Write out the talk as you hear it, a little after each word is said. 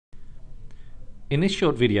In this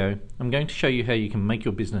short video, I'm going to show you how you can make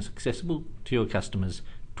your business accessible to your customers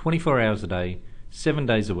 24 hours a day, 7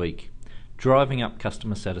 days a week, driving up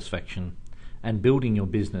customer satisfaction and building your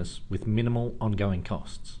business with minimal ongoing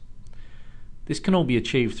costs. This can all be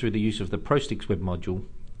achieved through the use of the ProStixWeb module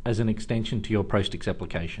as an extension to your ProStix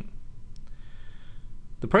application.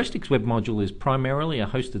 The ProStixWeb module is primarily a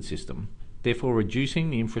hosted system, therefore reducing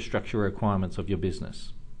the infrastructure requirements of your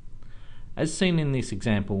business. As seen in this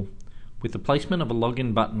example, with the placement of a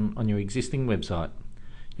login button on your existing website,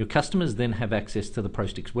 your customers then have access to the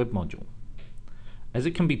ProStixWeb module. As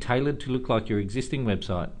it can be tailored to look like your existing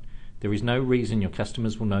website, there is no reason your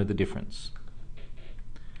customers will know the difference.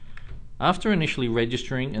 After initially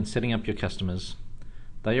registering and setting up your customers,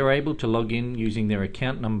 they are able to log in using their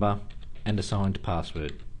account number and assigned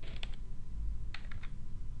password.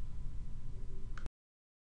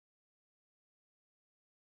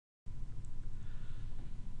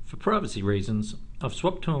 For privacy reasons, I've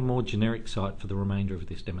swapped to a more generic site for the remainder of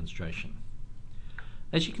this demonstration.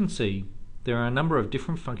 As you can see, there are a number of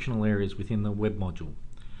different functional areas within the web module,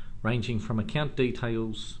 ranging from account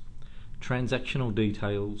details, transactional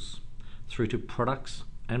details, through to products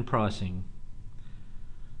and pricing.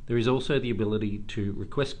 There is also the ability to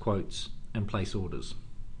request quotes and place orders.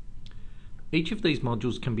 Each of these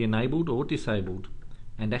modules can be enabled or disabled,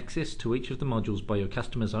 and access to each of the modules by your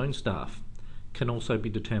customer's own staff can also be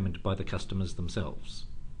determined by the customers themselves.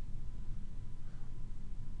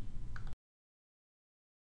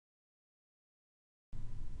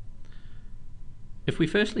 If we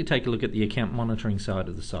firstly take a look at the account monitoring side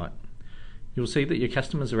of the site, you'll see that your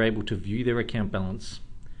customers are able to view their account balance.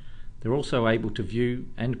 They're also able to view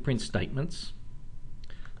and print statements.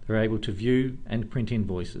 They're able to view and print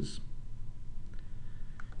invoices.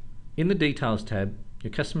 In the Details tab,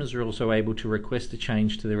 your customers are also able to request a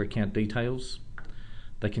change to their account details.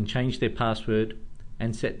 They can change their password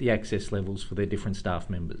and set the access levels for their different staff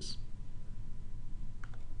members.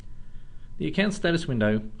 The account status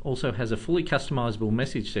window also has a fully customizable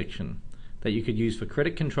message section that you could use for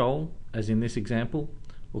credit control, as in this example,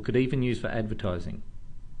 or could even use for advertising.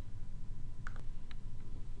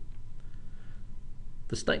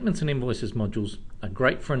 The Statements and Invoices modules are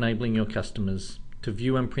great for enabling your customers to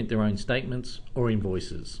view and print their own statements or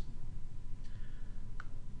invoices.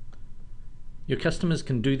 Your customers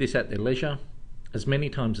can do this at their leisure, as many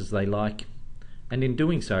times as they like, and in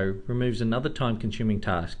doing so removes another time-consuming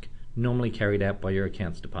task normally carried out by your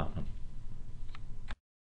accounts department.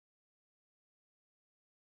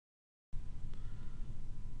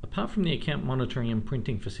 Apart from the account monitoring and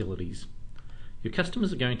printing facilities, your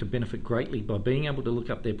customers are going to benefit greatly by being able to look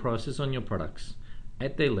up their prices on your products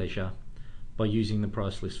at their leisure by using the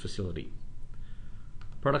price list facility.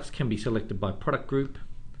 Products can be selected by product group,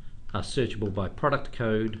 are searchable by product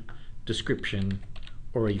code, description,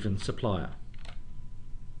 or even supplier.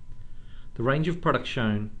 The range of products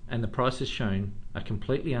shown and the prices shown are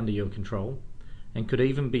completely under your control and could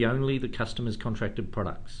even be only the customer's contracted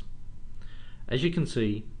products. As you can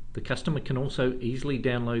see, the customer can also easily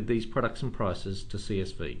download these products and prices to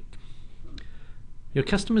CSV. Your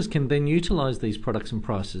customers can then utilize these products and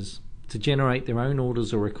prices to generate their own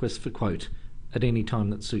orders or requests for quote at any time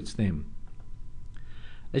that suits them.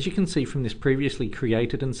 As you can see from this previously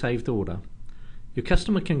created and saved order, your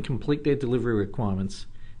customer can complete their delivery requirements,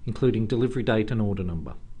 including delivery date and order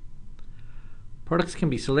number. Products can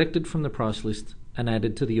be selected from the price list and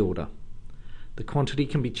added to the order. The quantity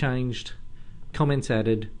can be changed, comments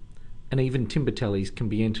added, and even timber tallies can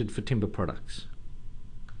be entered for timber products.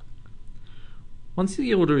 Once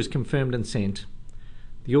the order is confirmed and sent,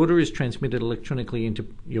 the order is transmitted electronically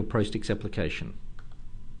into your ProStix application.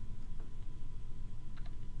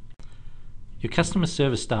 Your customer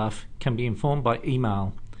service staff can be informed by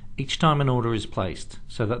email each time an order is placed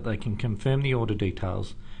so that they can confirm the order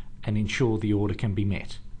details and ensure the order can be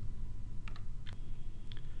met.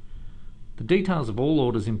 The details of all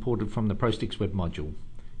orders imported from the ProStixWeb module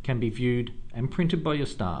can be viewed and printed by your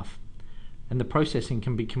staff, and the processing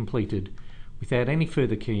can be completed without any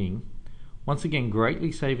further keying, once again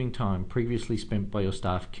greatly saving time previously spent by your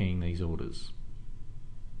staff keying these orders.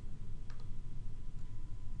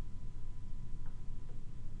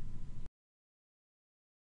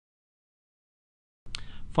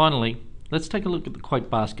 Finally, let's take a look at the quote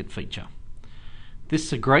basket feature. This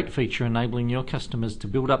is a great feature enabling your customers to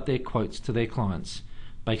build up their quotes to their clients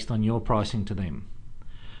based on your pricing to them.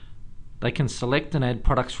 They can select and add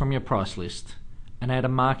products from your price list and add a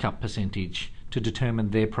markup percentage to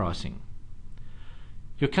determine their pricing.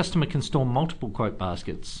 Your customer can store multiple quote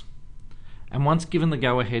baskets, and once given the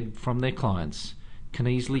go-ahead from their clients, can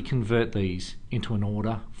easily convert these into an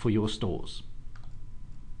order for your stores.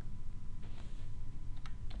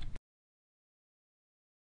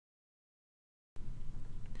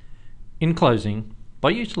 In closing,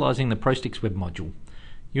 by utilising the ProStixWeb module,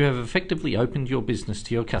 you have effectively opened your business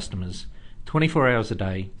to your customers 24 hours a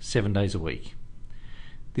day, 7 days a week.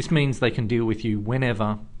 This means they can deal with you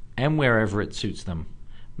whenever and wherever it suits them,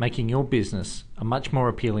 making your business a much more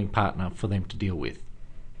appealing partner for them to deal with.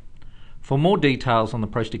 For more details on the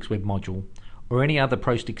ProStixWeb module or any other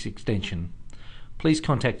ProStix extension, please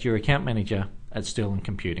contact your account manager at Sterling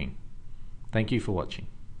Computing. Thank you for watching.